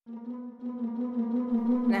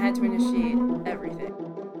had to initiate everything.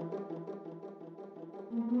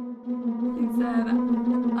 He said,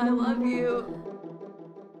 "I love you."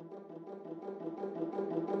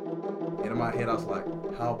 And in my head, I was like,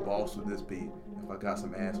 how boss would this be if I got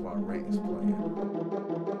some ass while Rent is playing?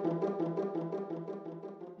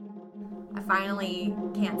 I finally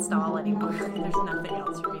can't stall anymore. There's nothing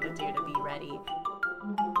else for me to do to be ready.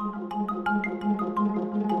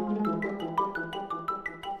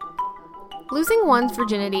 Losing one's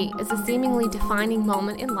virginity is a seemingly defining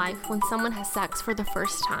moment in life when someone has sex for the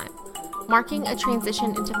first time, marking a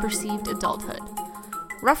transition into perceived adulthood.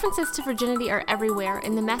 References to virginity are everywhere,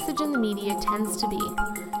 and the message in the media tends to be,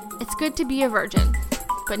 it's good to be a virgin,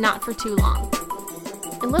 but not for too long.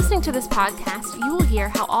 In listening to this podcast, you will hear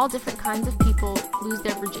how all different kinds of people lose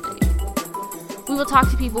their virginity. We will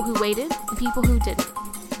talk to people who waited and people who didn't,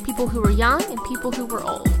 people who were young and people who were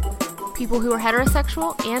old, people who are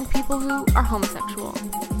heterosexual and people who are homosexual,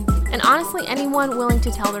 and honestly, anyone willing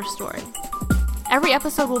to tell their story. Every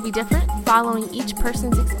episode will be different, following each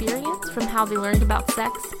person's experience from how they learned about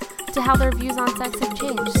sex to how their views on sex have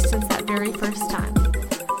changed since that very first time.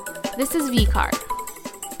 This is V-Card,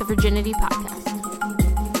 the Virginity Podcast.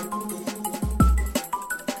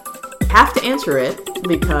 I have to answer it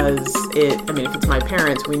because if it's my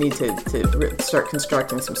parents, we need to start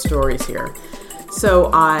constructing some stories here. So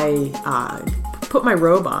I put my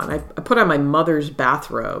robe on. I put on my mother's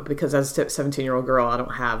bathrobe because as a 17-year-old girl, I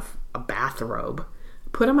don't have a bathrobe.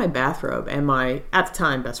 Put on my bathrobe, and my, at the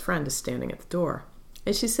time, best friend is standing at the door.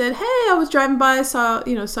 And she said, "Hey, I was driving by, saw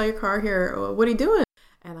your car here. What are you doing?"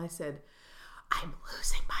 And I said, "I'm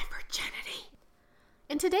losing my virginity."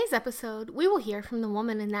 In today's episode, we will hear from the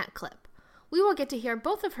woman in that clip. We will get to hear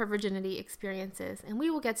both of her virginity experiences, and we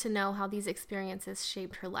will get to know how these experiences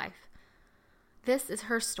shaped her life. This is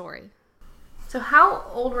her story. So how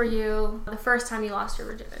old were you the first time you lost your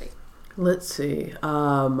virginity? Let's see.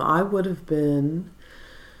 I would have been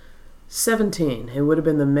 17. It would have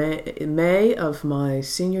been the May of my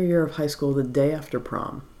senior year of high school, the day after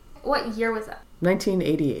prom. What year was that?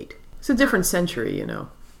 1988. It's a different century, you know.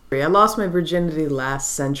 I lost my virginity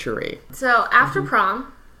last century. So after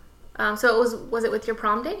prom, so was it with your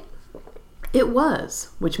prom date? It was,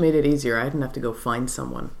 which made it easier. I didn't have to go find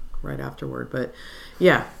someone right afterward. But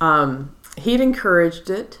yeah, he'd encouraged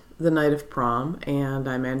it the night of prom, and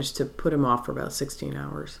I managed to put him off for about 16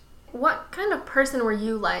 hours. What kind of person were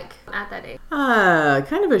you like at that age?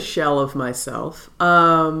 Kind of a shell of myself.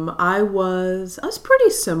 I was pretty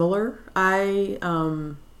similar. I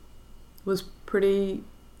was pretty,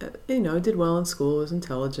 did well in school, was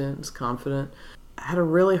intelligent, was confident. I had a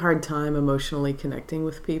really hard time emotionally connecting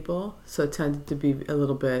with people, so it tended to be a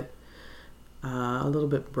little bit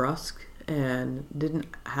brusque, and didn't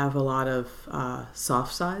have a lot of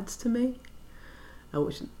soft sides to me.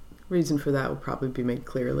 Which reason for that will probably be made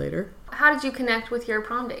clear later. How did you connect with your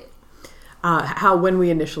prom date? When we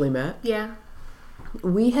initially met? Yeah.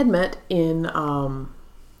 We had met in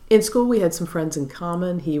school. We had some friends in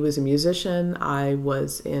common. He was a musician. I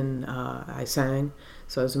sang,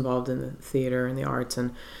 so I was involved in the theater and the arts,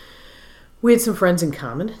 and we had some friends in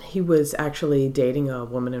common. He was actually dating a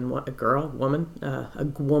woman in one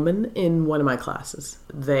of my classes.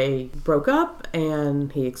 They broke up,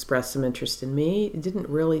 and he expressed some interest in me. It didn't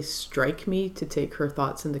really strike me to take her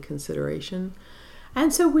thoughts into consideration.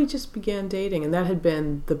 And so we just began dating, and that had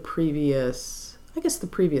been the previous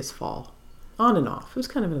fall. On and off. It was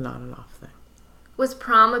kind of an on and off thing. Was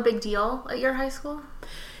prom a big deal at your high school?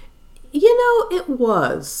 It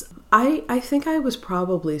was. I think I was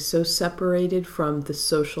probably so separated from the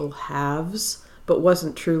social haves, but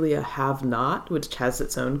wasn't truly a have-not, which has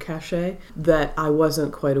its own cachet, that I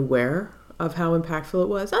wasn't quite aware of how impactful it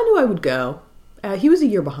was. I knew I would go. He was a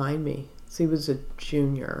year behind me, so he was a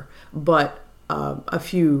junior, but a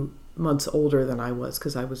few months older than I was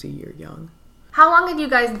because I was a year young. How long had you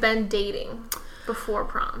guys been dating before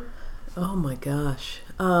prom? Oh my gosh.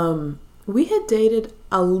 We had dated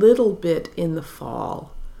a little bit in the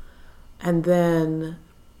fall, and then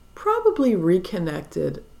probably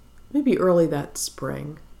reconnected maybe early that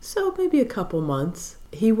spring. So maybe a couple months.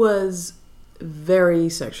 He was very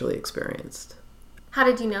sexually experienced. How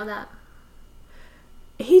did you know that?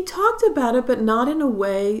 He talked about it, but not in a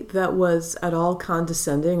way that was at all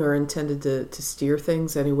condescending or intended to steer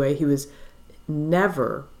things anyway. He was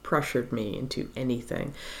never pressured me into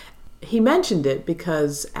anything. He mentioned it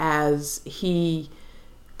because as he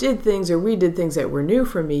did things or we did things that were new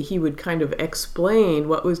for me, he would kind of explain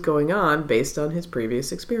what was going on based on his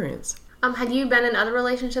previous experience. Had you been in other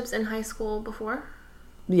relationships in high school before?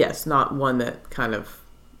 Yes, not one that kind of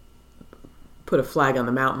put a flag on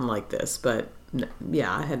the mountain like this, but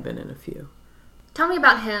yeah, I had been in a few. Tell me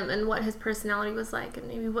about him and what his personality was like and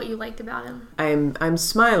maybe what you liked about him. I'm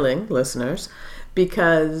smiling, listeners,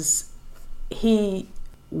 because he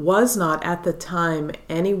was not at the time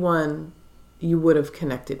anyone you would have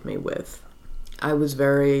connected me with. I was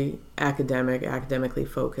very academically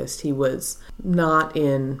focused. He was not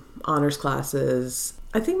in honors classes.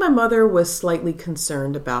 I think my mother was slightly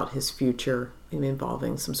concerned about his future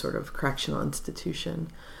involving some sort of correctional institution.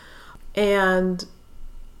 And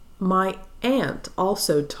my aunt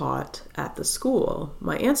also taught at the school.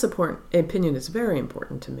 My aunt's opinion is very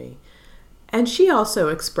important to me. And she also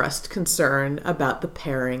expressed concern about the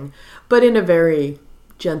pairing, but in a very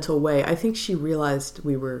gentle way. I think she realized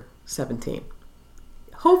we were 17.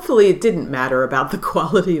 Hopefully it didn't matter about the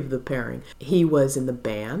quality of the pairing. He was in the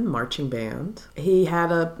band, marching band. He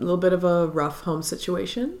had a little bit of a rough home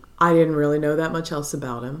situation. I didn't really know that much else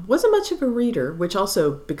about him. Wasn't much of a reader, which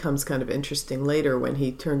also becomes kind of interesting later when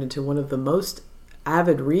he turned into one of the most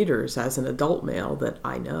avid readers as an adult male that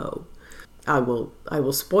I know. I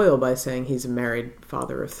will spoil by saying he's a married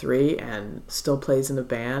father of 3 and still plays in a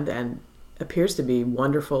band and appears to be a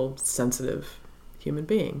wonderful, sensitive human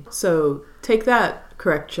being. So take that,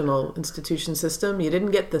 correctional institution system. You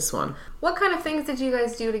didn't get this one. What kind of things did you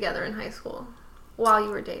guys do together in high school while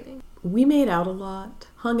you were dating? We made out a lot,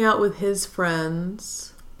 hung out with his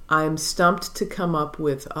friends. I'm stumped to come up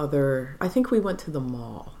with I think we went to the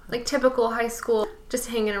mall. Like typical high school, just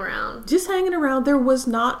hanging around. Just hanging around. There was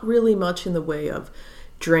not really much in the way of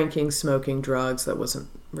drinking, smoking, drugs. That wasn't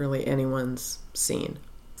really anyone's scene.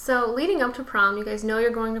 So leading up to prom, you guys know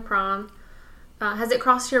you're going to prom. Has it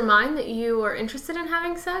crossed your mind that you are interested in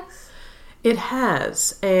having sex? It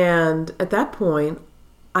has. And at that point,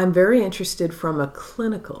 I'm very interested from a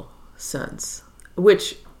clinical sense,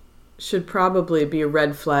 which should probably be a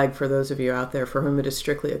red flag for those of you out there for whom it is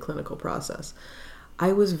strictly a clinical process.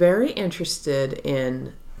 I was very interested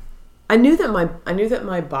in... I knew that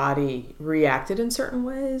my body reacted in certain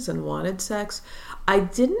ways and wanted sex. I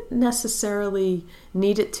didn't necessarily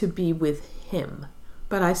need it to be with him.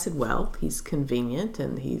 But I said, well, he's convenient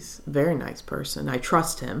and he's a very nice person. I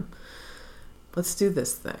trust him. Let's do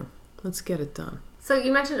this thing. Let's get it done. So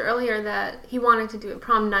you mentioned earlier that he wanted to do it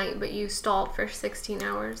prom night, but you stalled for 16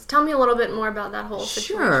 hours. Tell me a little bit more about that whole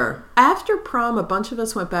situation. Sure. After prom, a bunch of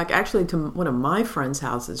us went back actually to one of my friend's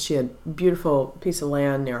houses. She had a beautiful piece of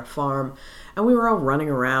land near a farm, and we were all running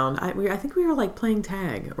around. I think we were like playing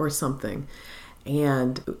tag or something.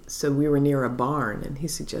 And so we were near a barn, and he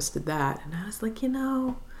suggested that. And I was like,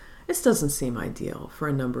 this doesn't seem ideal for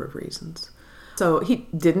a number of reasons. So he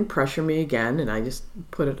didn't pressure me again, and I just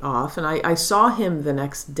put it off. And I saw him the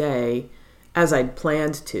next day, as I'd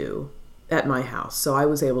planned to, at my house. So I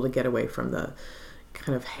was able to get away from the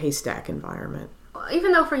kind of haystack environment.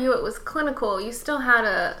 Even though for you it was clinical, you still had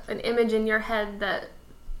an image in your head that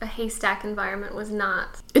a haystack environment was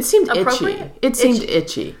not. It seemed appropriate? Itchy. Seemed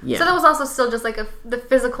itchy. Yeah. So that was also still just like the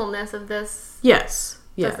physicalness of this. Yes.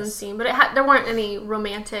 Doesn't seem, but there weren't any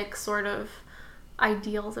romantic sort of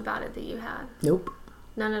ideals about it that you had. Nope.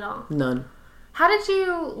 None at all. None. How did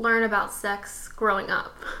you learn about sex growing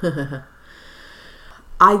up?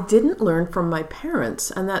 I didn't learn from my parents,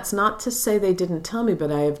 and that's not to say they didn't tell me,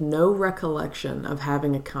 but I have no recollection of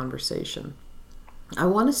having a conversation. I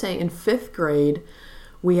want to say in 5th grade,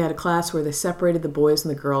 we had a class where they separated the boys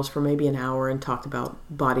and the girls for maybe an hour and talked about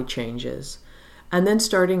body changes. And then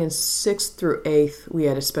starting in 6th through 8th, we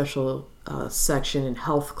had a special section in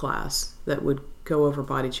health class that would go over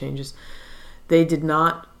body changes. They did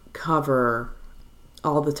not cover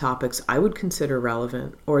all the topics I would consider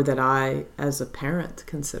relevant or that I, as a parent,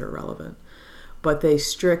 consider relevant. But they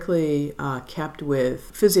strictly kept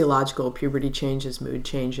with physiological puberty changes, mood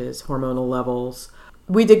changes, hormonal levels.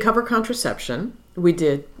 We did cover contraception. We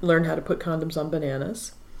did learn how to put condoms on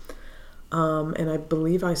bananas. And I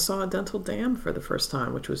believe I saw a dental dam for the first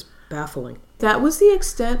time, which was baffling. That was the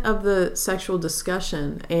extent of the sexual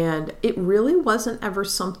discussion, and it really wasn't ever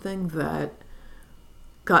something that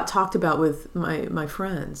got talked about with my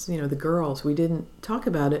friends, the girls. We didn't talk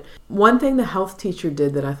about it. One thing the health teacher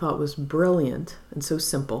did that I thought was brilliant and so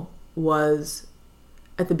simple was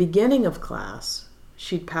at the beginning of class,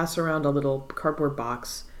 she'd pass around a little cardboard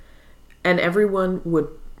box, and everyone would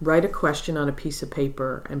write a question on a piece of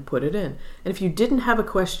paper and put it in. And if you didn't have a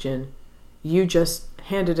question, you just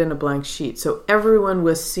handed in a blank sheet. So everyone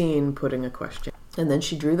was seen putting a question. And then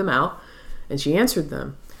she drew them out and she answered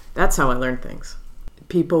them. That's how I learned things.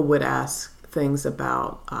 People would ask things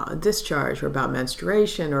about discharge or about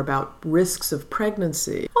menstruation or about risks of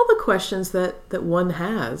pregnancy. All the questions that one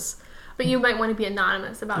has. But you might want to be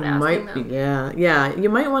anonymous about You asking might them. be, yeah. You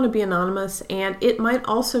might want to be anonymous, and it might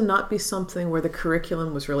also not be something where the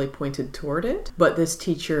curriculum was really pointed toward it. But this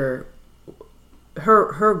teacher,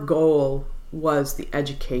 her goal was the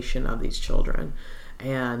education of these children,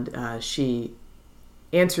 and she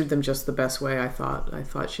answered them just the best way I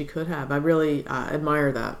thought she could have. I really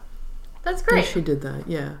admire that. That's great. She did that,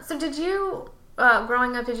 yeah. So did you,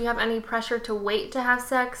 growing up, did you have any pressure to wait to have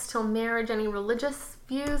sex till marriage? Any religious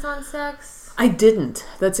views on sex? I didn't.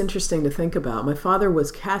 That's interesting to think about. My father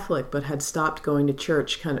was Catholic, but had stopped going to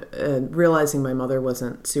church, kind of realizing my mother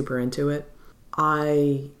wasn't super into it.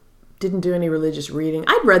 I didn't do any religious reading.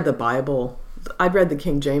 I'd read the Bible. I'd read the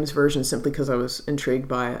King James Version simply because I was intrigued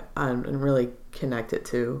by it and really connect it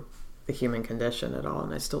to the human condition at all,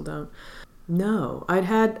 and I still don't. No, I'd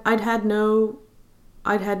had no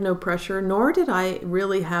pressure, nor did I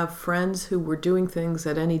really have friends who were doing things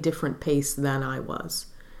at any different pace than I was.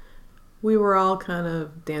 We were all kind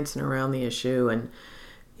of dancing around the issue, and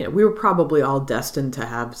we were probably all destined to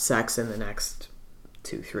have sex in the next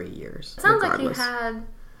 2-3 years. It sounds regardless. like you had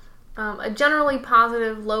a generally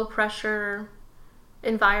positive, low-pressure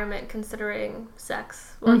environment considering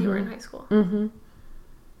sex while you were in high school. Mm-hmm.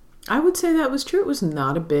 I would say that was true. It was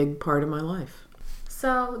not a big part of my life.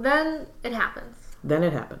 So then it happens. Then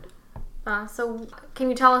it happened. So can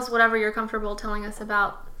you tell us whatever you're comfortable telling us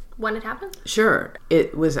about when it happened? Sure.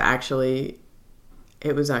 It was actually fine.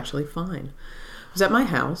 It was at my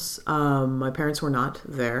house. My parents were not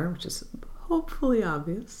there, which is hopefully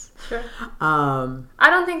obvious. Sure. I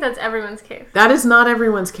don't think that's everyone's case. That is not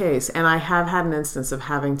everyone's case, and I have had an instance of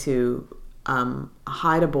having to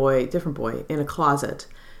hide a different boy, in a closet,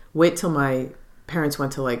 wait till my parents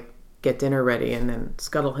went to get dinner ready, and then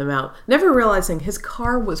scuttle him out, never realizing his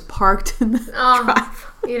car was parked in the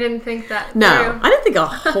driveway. You didn't think that No, through. I didn't think a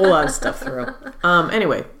whole lot of stuff through.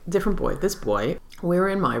 Anyway, different boy. This boy, we were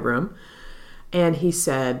in my room, and he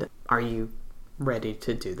said, "Are you ready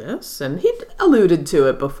to do this?" And he'd alluded to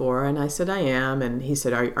it before, and I said, "I am." And he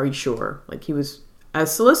said, Are you sure?" Like, he was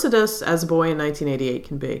as solicitous as a boy in 1988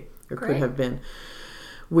 can be, or Great. could have been,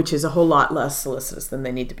 which is a whole lot less solicitous than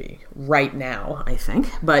they need to be right now, I think.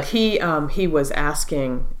 But he was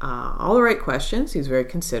asking all the right questions. He was very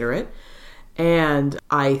considerate, and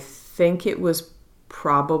I think it was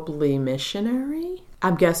probably missionary.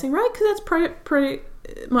 I'm guessing, right? Because that's pretty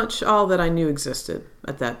much all that I knew existed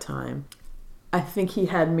at that time. I think he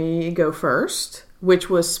had me go first, which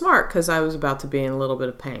was smart because I was about to be in a little bit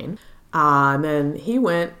of pain. And then he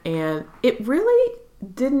went, and it really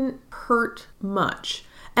didn't hurt much.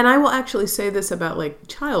 And I will actually say this about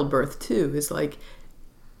childbirth too, is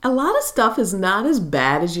a lot of stuff is not as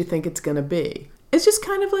bad as you think it's going to be. It's just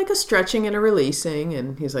kind of like a stretching and a releasing.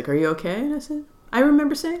 And he's like, "Are you okay?" And I said, I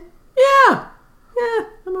remember saying, yeah,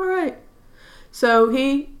 I'm all right. So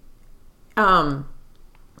he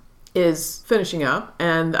is finishing up,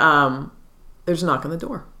 and there's a knock on the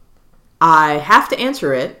door. I have to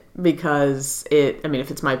answer it because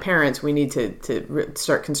if it's my parents, we need to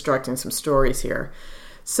start constructing some stories here.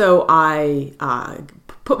 So I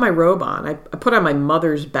put my robe on. I put on my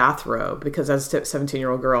mother's bathrobe because as a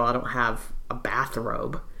 17-year-old girl, I don't have a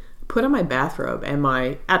bathrobe. Put on my bathrobe, and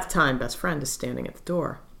my, at the time, best friend is standing at the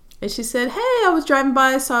door. And she said, "Hey, I was driving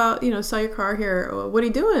by, saw your car here. What are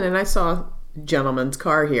you doing?" And I saw a gentleman's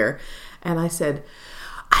car here. And I said,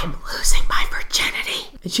 "I'm losing my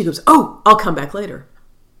virginity." And she goes, "Oh, I'll come back later."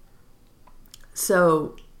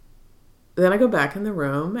 So then I go back in the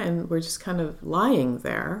room, and we're just kind of lying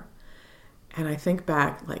there. And I think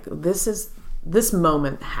back, this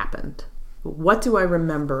moment happened. What do I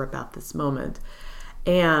remember about this moment?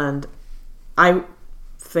 And I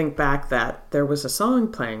think back that there was a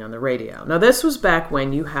song playing on the radio. Now, this was back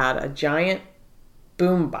when you had a giant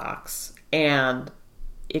boom box, and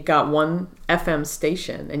it got one FM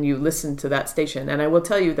station, and you listened to that station. And I will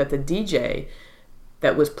tell you that the DJ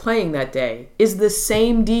that was playing that day is the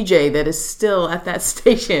same DJ that is still at that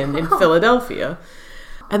station in Philadelphia.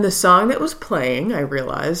 And the song that was playing, I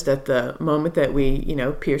realized at the moment that we,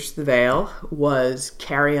 pierced the veil, was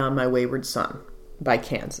 "Carry On My Wayward Son" by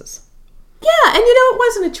Kansas. Yeah, and it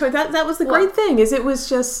wasn't a choice. That was the great thing, is it was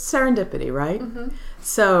just serendipity, right? Mm-hmm.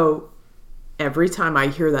 So every time I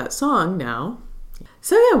hear that song now,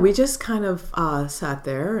 we just kind of sat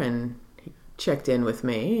there, and he checked in with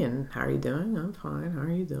me, and "How are you doing?" "I'm fine. How are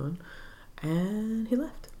you doing?" And he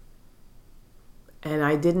left. And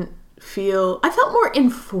I felt more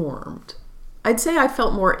informed. I'd say I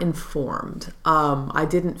felt more informed. I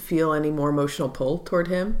didn't feel any more emotional pull toward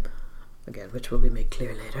him, again, which will be made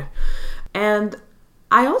clear later. And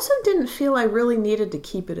I also didn't feel I really needed to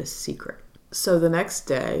keep it a secret. So the next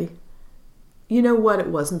day, you know what? It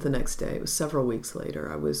wasn't the next day. It was several weeks later.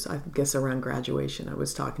 I guess around graduation, I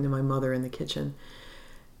was talking to my mother in the kitchen.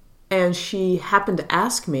 And she happened to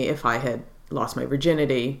ask me if I had lost my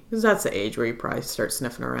virginity, because that's the age where you probably start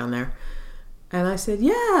sniffing around there. And I said,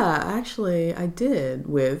 yeah, actually, I did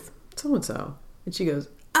with so-and-so. And she goes,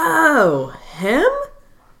 oh, him?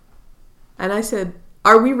 And I said,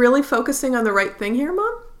 are we really focusing on the right thing here,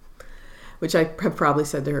 Mom? Which I have probably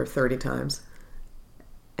said to her 30 times.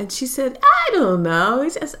 And she said, I don't know.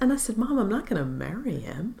 And I said, Mom, I'm not going to marry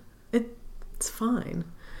him. It's fine.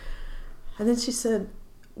 And then she said,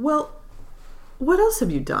 well, what else have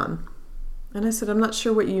you done? And I said, I'm not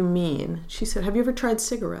sure what you mean. She said, have you ever tried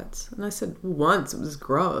cigarettes? And I said, once. It was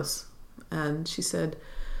gross. And she said,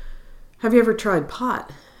 have you ever tried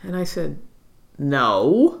pot? And I said,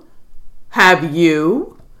 no. Have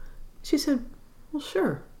you? She said, well,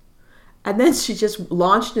 sure. And then she just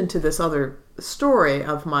launched into this other story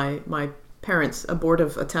of my parents'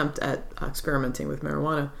 abortive attempt at experimenting with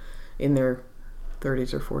marijuana in their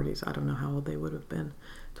 30s or 40s. I don't know how old they would have been.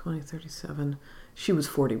 20, 37. She was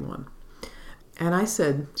 41. And I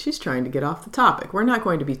said, she's trying to get off the topic. We're not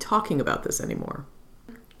going to be talking about this anymore.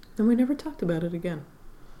 And we never talked about it again.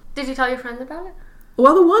 Did you tell your friends about it?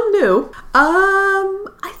 Well, the one knew.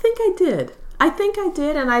 I think I did.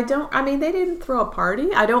 And they didn't throw a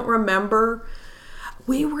party. I don't remember.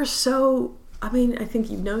 We were so, I think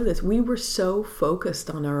you know this. We were so focused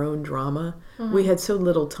on our own drama. Mm-hmm. We had so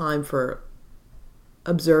little time for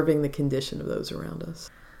observing the condition of those around us.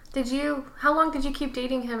 How long did you keep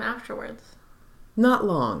dating him afterwards? Not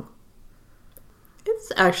long.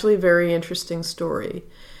 It's actually a very interesting story.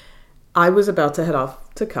 I was about to head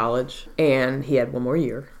off to college, and he had one more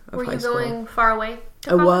year of high school. Were you going far away to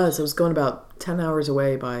I college? was going about 10 hours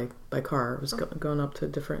away by car. I was going up to a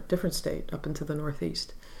different state, up into the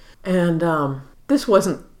Northeast. And this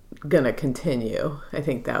wasn't going to continue. I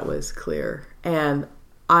think that was clear. And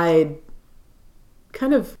I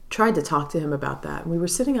kind of tried to talk to him about that. And we were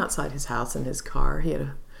sitting outside his house in his car. He had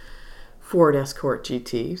a Ford Escort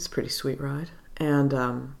GT. It's a pretty sweet ride. And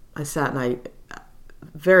I sat and I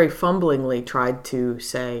very fumblingly tried to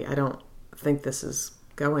say, I don't think this is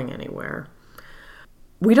going anywhere.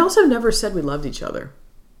 We'd also never said we loved each other,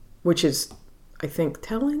 which is, I think,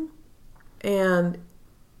 telling. And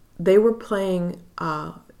they were playing,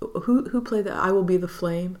 who played that? I Will Be the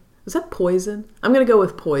Flame. Was that Poison? I'm going to go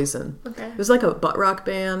with Poison. Okay. It was like a butt rock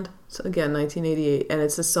band. So again, 1988. And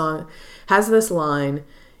it's a song, has this line,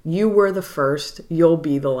 you were the first, you'll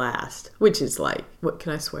be the last. Which is like, what,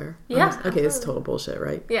 can I swear? Yeah. Okay, it's total bullshit,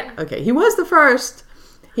 right? Yeah. Okay, he was the first.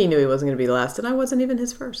 He knew he wasn't going to be the last, and I wasn't even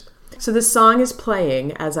his first. So this song is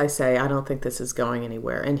playing as I say, I don't think this is going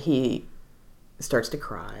anywhere. And he starts to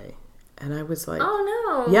cry. And I was like,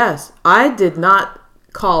 oh no. Yes, I did not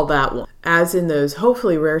call that one. As in those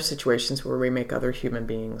hopefully rare situations where we make other human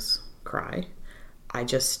beings cry, I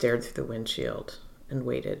just stared through the windshield and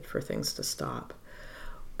waited for things to stop.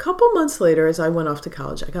 A couple months later, as I went off to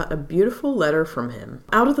college, I got a beautiful letter from him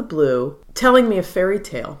out of the blue telling me a fairy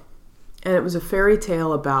tale. And it was a fairy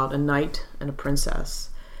tale about a knight and a princess.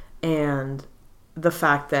 And the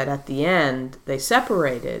fact that at the end they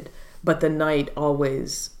separated, but the knight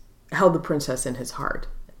always held the princess in his heart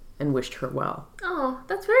and wished her well. Oh,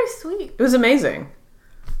 that's very sweet. It was amazing.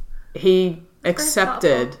 He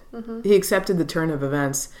accepted Mm-hmm. he accepted the turn of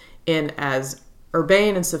events in as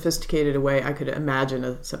urbane and sophisticated a way I could imagine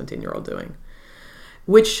a 17-year-old doing,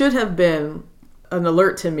 which should have been an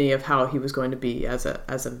alert to me of how he was going to be as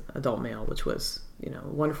an adult male, which was, a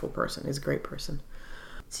wonderful person. He's a great person.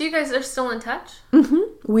 So you guys are still in touch?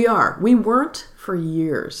 Mm-hmm. We are. We weren't for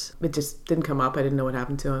years. It just didn't come up. I didn't know what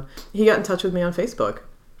happened to him. He got in touch with me on Facebook.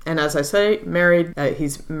 And as I say, married.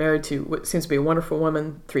 He's married to what seems to be a wonderful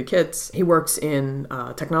woman, 3 kids. He works in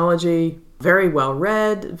technology, very well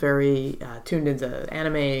read, very tuned into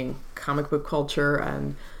anime and comic book culture,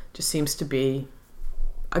 and just seems to be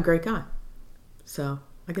a great guy. So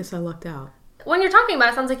I guess I lucked out. When you're talking about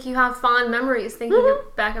it, it sounds like you have fond memories thinking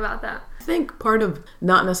back about that. I think part of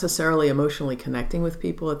not necessarily emotionally connecting with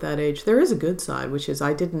people at that age, there is a good side, which is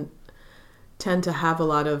I didn't tend to have a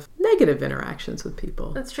lot of negative interactions with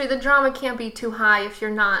people. That's true. The drama can't be too high if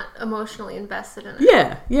you're not emotionally invested in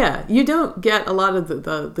it. Yeah. You don't get a lot of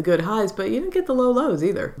the good highs, but you don't get the low lows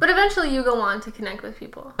either. But eventually you go on to connect with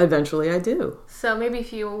people. Eventually I do. So maybe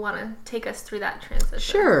if you want to take us through that transition.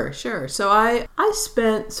 Sure. So I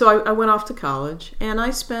went off to college, and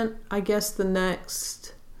I spent, I guess, the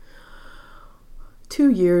next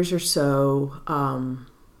 2 years or so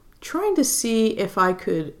trying to see if I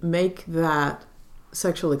could make that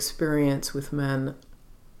sexual experience with men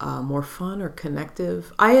more fun or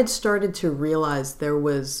connective. I had started to realize there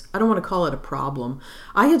was, I don't want to call it a problem,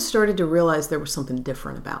 I had started to realize there was something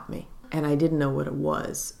different about me, and I didn't know what it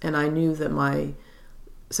was. And I knew that my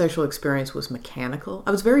sexual experience was mechanical.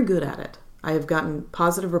 I was very good at it. I have gotten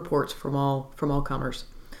positive reports from all comers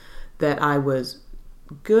that I was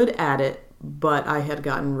good at it, but I had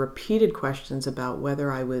gotten repeated questions about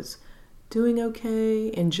whether I was doing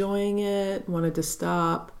okay, enjoying it, wanted to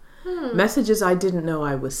stop. Messages I didn't know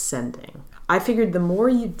I was sending. I figured the more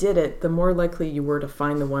you did it, the more likely you were to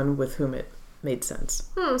find the one with whom it made sense.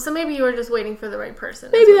 So maybe you were just waiting for the right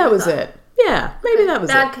person. Maybe that was it. Yeah, maybe that was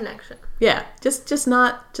it. Bad connection. Yeah, just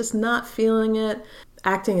not feeling it,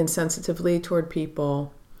 acting insensitively toward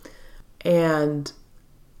people. And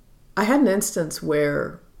I had an instance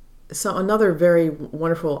where another very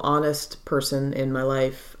wonderful, honest person in my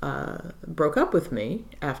life broke up with me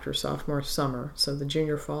after sophomore summer, so the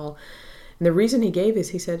junior fall. And the reason he gave is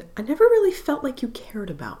he said, "I never really felt like you cared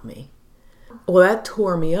about me." Well, that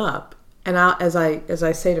tore me up. And as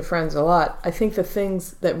I say to friends a lot, I think the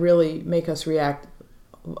things that really make us react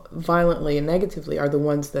violently and negatively are the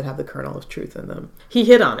ones that have the kernel of truth in them. He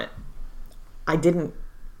hit on it. I didn't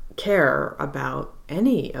care about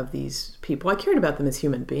any of these people. I cared about them as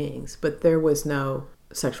human beings, but there was no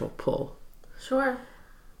sexual pull. Sure.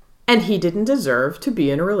 And he didn't deserve to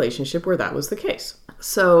be in a relationship where that was the case.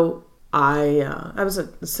 So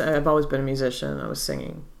I've always been a musician. I was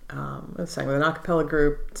singing. I sang with an a cappella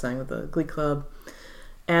group, sang with a glee club,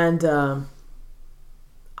 and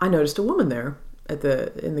I noticed a woman there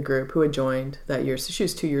in the group who had joined that year. So she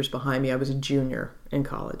was 2 years behind me. I was a junior in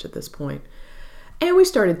college at this point. And we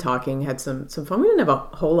started talking, had some fun. We didn't have a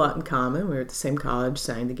whole lot in common. We were at the same college,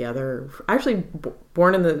 sang together. Actually,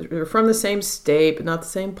 from the same state, but not the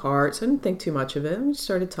same part. So I didn't think too much of it. And we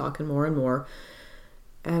started talking more and more.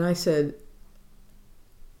 And I said,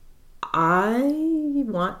 I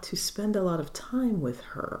want to spend a lot of time with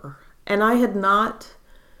her. And I had not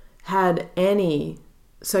had any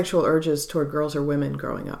sexual urges toward girls or women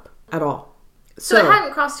growing up at all. So it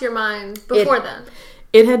hadn't crossed your mind before then?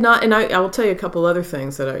 It had not, and I will tell you a couple other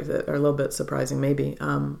things that are a little bit surprising maybe.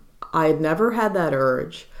 I had never had that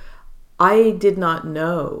urge. I did not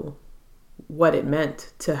know what it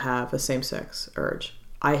meant to have a same-sex urge.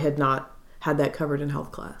 I had not had that covered in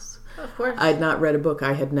health class. Of course. I had not read a book.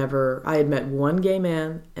 I had met one gay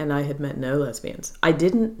man, and I had met no lesbians. I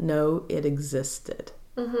didn't know it existed.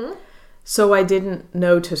 Mm-hmm. So I didn't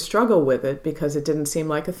know to struggle with it because it didn't seem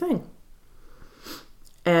like a thing.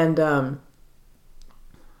 And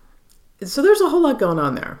so there's a whole lot going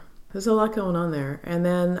on there. And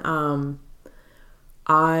then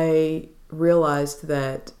I realized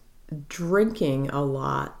that drinking a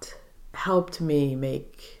lot helped me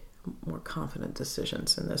make more confident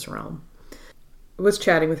decisions in this realm. I was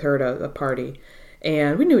chatting with her at a party,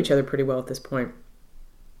 and we knew each other pretty well at this point.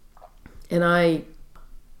 And I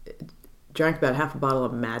drank about half a bottle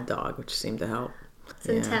of Mad Dog, which seemed to help. It's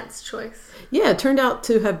an intense choice. Yeah, it turned out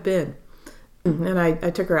to have been. And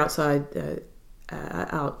I took her outside,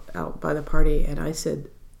 out by the party, and I said,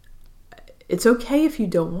 "It's okay if you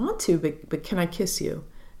don't want to, but can I kiss you?"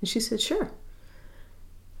 And she said, "Sure."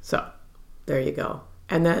 So, there you go.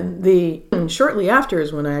 And then shortly after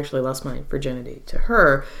is when I actually lost my virginity to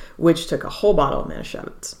her, which took a whole bottle of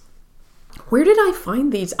Manischewitz. Where did I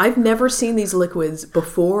find these? I've never seen these liquids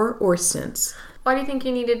before or since. Why do you think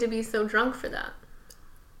you needed to be so drunk for that?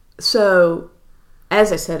 So,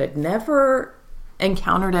 as I said, I'd never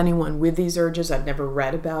encountered anyone with these urges. I'd never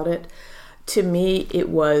read about it. To me, it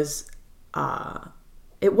wasn't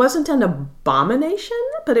an abomination,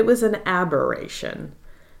 but it was an aberration.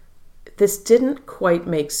 This didn't quite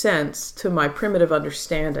make sense to my primitive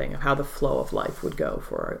understanding of how the flow of life would go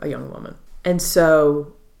for a young woman. And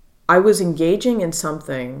so I was engaging in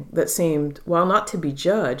something that seemed, while not to be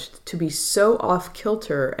judged, to be so off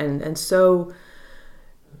kilter and so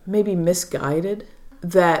maybe misguided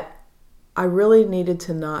that I really needed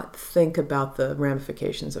to not think about the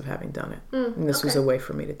ramifications of having done it. And this was a way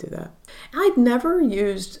for me to do that. I'd never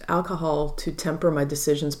used alcohol to temper my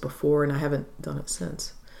decisions before, and I haven't done it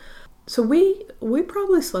since. So we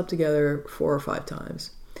probably slept together 4 or 5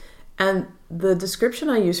 times. And the description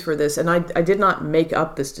I use for this, and I did not make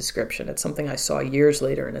up this description, it's something I saw years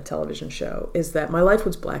later in a television show, is that my life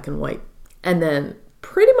was black and white. And then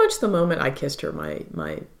pretty much the moment I kissed her,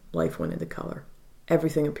 my life went into color.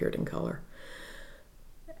 Everything appeared in color.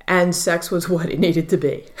 And sex was what it needed to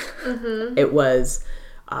be. Mm-hmm. It was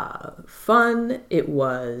fun. It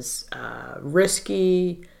was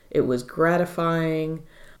risky. It was gratifying.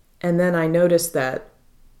 And then I noticed that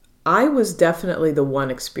I was definitely the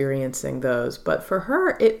one experiencing those, but for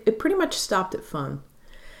her, it pretty much stopped at fun.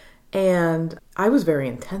 And I was very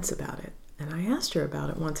intense about it. And I asked her about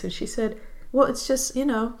it once, and she said, well, it's just,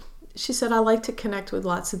 she said, I like to connect with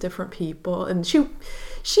lots of different people. And she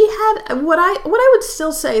had what I would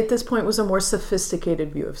still say at this point was a more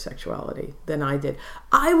sophisticated view of sexuality than I did.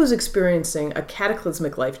 I was experiencing a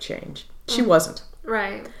cataclysmic life change. She wasn't.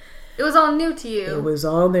 Right. It was all new to you. It was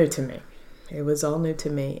all new to me. It was all new to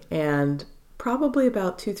me. And probably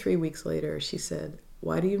about 2-3 weeks later, she said,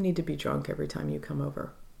 why do you need to be drunk every time you come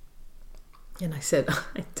over? And I said,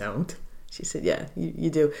 I don't. She said, yeah, you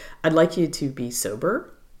do. I'd like you to be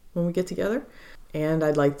sober when we get together. And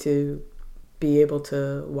I'd like to be able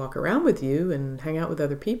to walk around with you and hang out with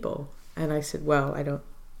other people. And I said, well, I don't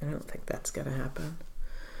think that's going to happen.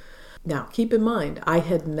 Now, keep in mind, I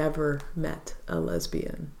had never met a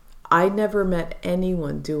lesbian. I never met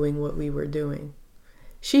anyone doing what we were doing.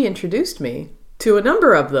 She introduced me to a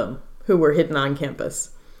number of them who were hidden on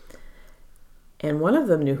campus. And one of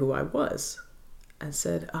them knew who I was and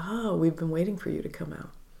said, we've been waiting for you to come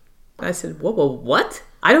out. I said, well, what?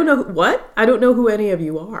 I don't know what? I don't know who any of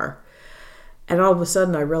you are. And all of a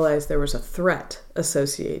sudden I realized there was a threat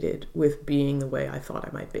associated with being the way I thought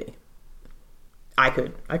I might be. I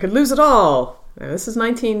could lose it all. Now, this is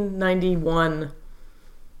 1991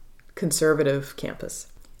 conservative campus.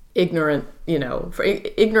 Ignorant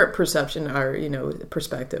perception or,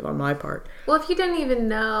 perspective on my part. Well, if you didn't even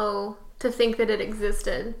know to think that it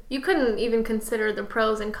existed, you couldn't even consider the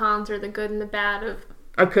pros and cons or the good and the bad of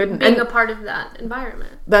being a part of that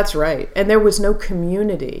environment. That's right. And there was no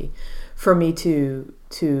community for me to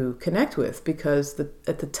connect with because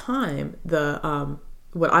at the time, the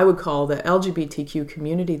what I would call the LGBTQ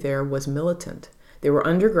community there was militant. They were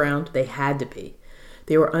underground. They had to be.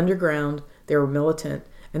 They were underground. They were militant.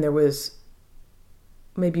 And there was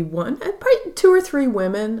maybe probably 2 or 3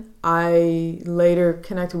 women I later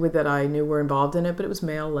connected with that I knew were involved in it, but it was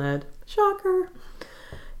male-led. Shocker.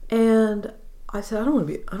 And I said, I don't want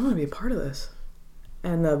to be a part of this.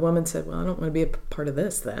 And the woman said, well, I don't want to be a part of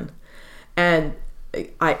this then. And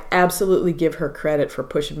I absolutely give her credit for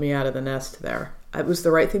pushing me out of the nest there. It was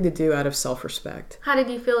the right thing to do out of self-respect. How did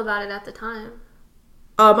you feel about it at the time?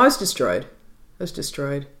 I was destroyed.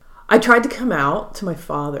 I tried to come out to my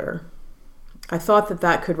father. I thought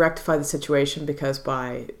that could rectify the situation because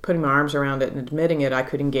by putting my arms around it and admitting it, I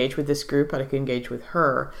could engage with this group, I could engage with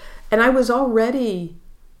her. And I was already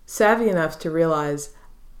savvy enough to realize,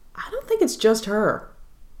 I don't think it's just her.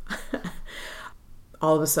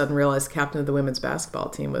 All of a sudden realized the captain of the women's basketball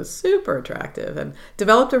team was super attractive and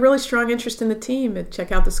developed a really strong interest in the team. And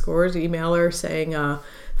check out the scores, email her saying,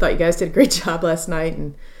 thought you guys did a great job last night.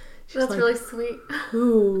 And that's like, really sweet.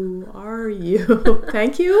 Who are you?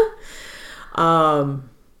 Thank you.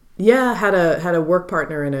 Yeah, had a work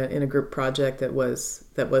partner in a group project that was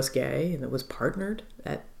gay and that was partnered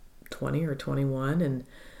at 20 or 21 and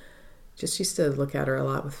just used to look at her a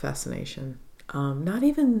lot with fascination. Not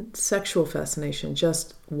even sexual fascination,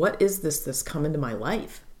 just what is this that's come into my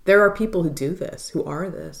life? There are people who do this, who are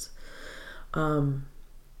this. So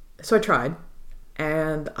I tried,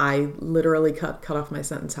 and I literally cut off my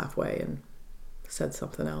sentence halfway and said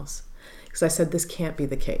something else. Because I said, this can't be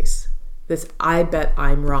the case. I bet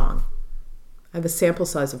I'm wrong. I have a sample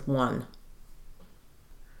size of 1.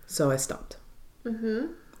 So I stopped.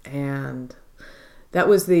 Mm-hmm. And that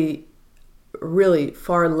was the really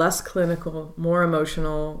far less clinical, more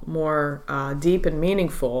emotional, more deep and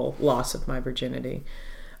meaningful loss of my virginity.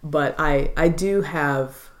 But I do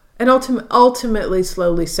have, and ultimately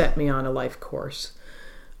slowly set me on a life course.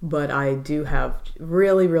 But I do have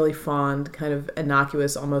really, really fond, kind of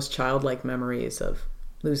innocuous, almost childlike memories of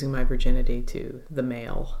losing my virginity to the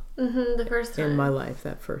male. Mm-hmm, the first time. In my life,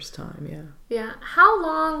 that first time, yeah. Yeah. How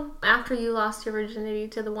long after you lost your virginity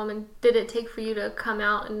to the woman did it take for you to come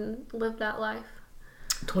out and live that life?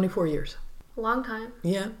 24 years. A long time.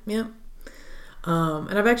 Yeah.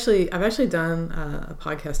 And I've actually done a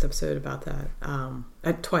podcast episode about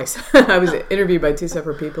that twice. I was interviewed by 2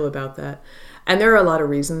 separate people about that. And there are a lot of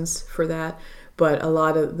reasons for that, but a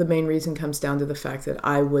lot of the main reason comes down to the fact that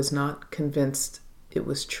I was not convinced it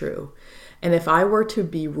was true. And if I were to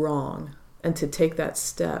be wrong and to take that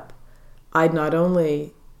step, I'd not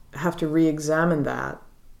only have to re-examine that,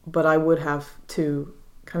 but I would have to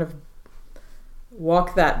kind of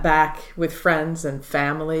walk that back with friends and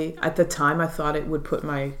family. At the time, I thought it would put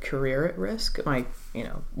my career at risk,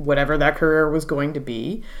 whatever that career was going to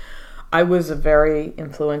be. I was a very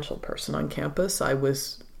influential person on campus. I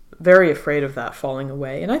was very afraid of that falling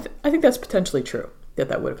away. And I think that's potentially true,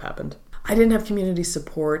 that would have happened. I didn't have community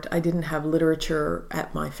support. I didn't have literature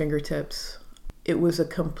at my fingertips. It was a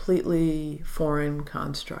completely foreign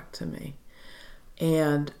construct to me.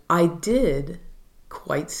 And I did,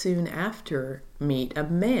 quite soon after, meet a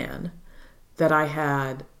man that I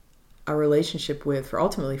had a relationship with for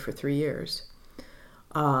ultimately for 3 years,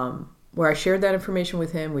 where I shared that information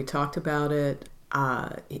with him. We talked about it.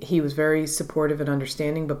 He was very supportive and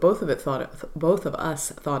understanding, but both of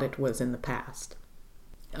us thought it was in the past.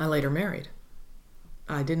 I later married.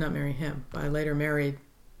 I did not marry him, but I later married.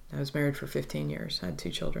 I was married for 15 years. I had 2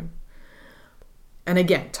 children. And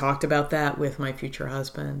again, talked about that with my future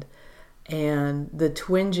husband. And the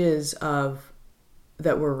twinges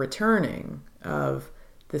that were returning of,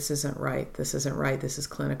 this isn't right, this is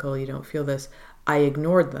clinical, you don't feel this, I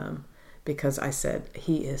ignored them because I said,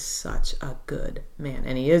 he is such a good man.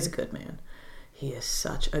 And he is a good man. He is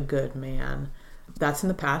such a good man. That's in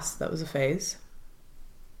the past. That was a phase.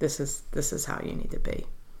 This is how you need to be.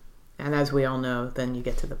 And as we all know, then you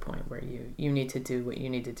get to the point where you need to do what you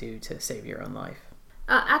need to do to save your own life.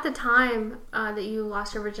 At the time that you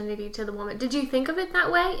lost your virginity to the woman, did you think of it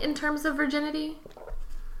that way in terms of virginity?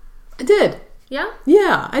 I did. Yeah?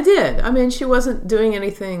 Yeah, I did. I mean, she wasn't doing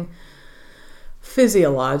anything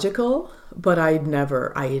physiological, but I had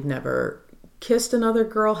never kissed another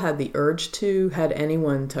girl, had the urge to, had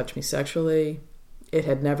anyone touch me sexually. It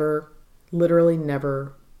had literally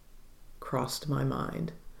never crossed my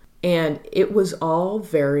mind. And it was all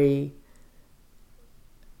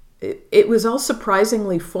it was all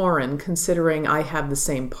surprisingly foreign considering I have the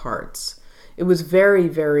same parts. It was very,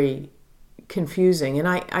 very confusing. And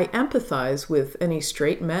I empathize with any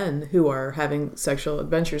straight men who are having sexual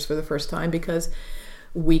adventures for the first time because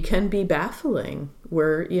we can be baffling.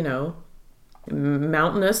 We're,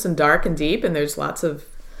 mountainous and dark and deep, and there's lots of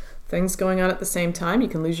things going on at the same time. You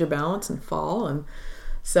can lose your balance and fall. And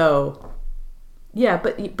so, yeah,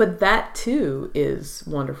 but that too is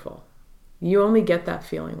wonderful. You only get that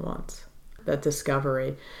feeling once, that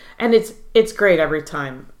discovery. And it's great every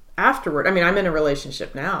time afterward. I mean, I'm in a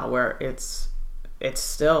relationship now where it's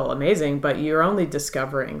still amazing, but you're only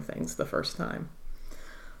discovering things the first time.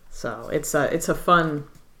 So it's a fun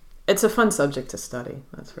subject to study,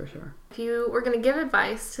 that's for sure. If you were going to give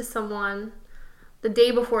advice to someone the day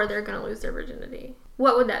before they're going to lose their virginity,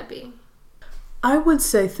 what would that be? I would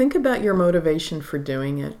say think about your motivation for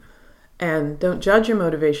doing it. And don't judge your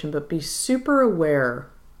motivation, but be super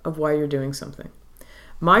aware of why you're doing something.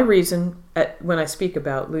 My reason, when I speak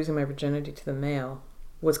about losing my virginity to the male,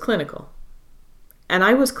 was clinical. And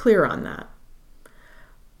I was clear on that.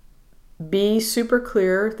 Be super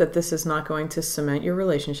clear that this is not going to cement your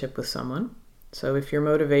relationship with someone. So if your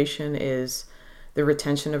motivation is the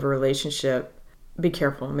retention of a relationship, be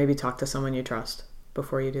careful. Maybe talk to someone you trust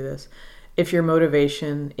before you do this. If your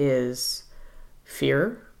motivation is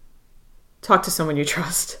fear, talk to someone you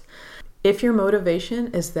trust. If your motivation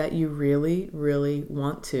is that you really, really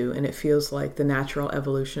want to, and it feels like the natural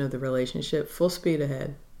evolution of the relationship, full speed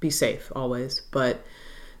ahead. Be safe always, but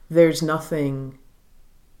there's nothing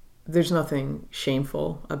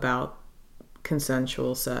shameful about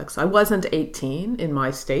consensual sex. I wasn't 18 in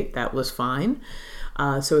my state. That was fine.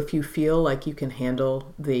 So if you feel like you can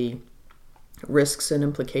handle the risks and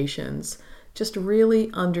implications, just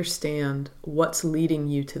really understand what's leading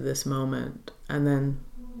you to this moment and then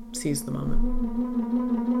seize the moment.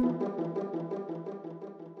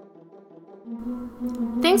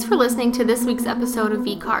 Thanks for listening to this week's episode of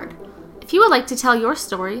V-Card. If you would like to tell your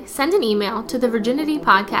story, send an email to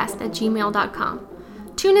thevirginitypodcast@gmail.com.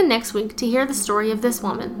 Tune in next week to hear the story of this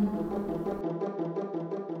woman.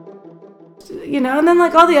 And then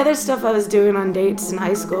all the other stuff I was doing on dates in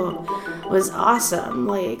high school was awesome.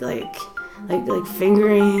 Like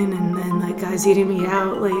fingering and then guys eating me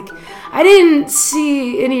out. I didn't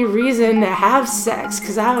see any reason to have sex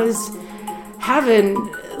because I was having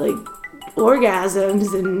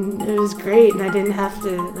orgasms and it was great and I didn't have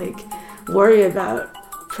to worry about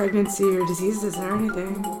pregnancy or diseases or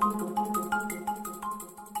anything.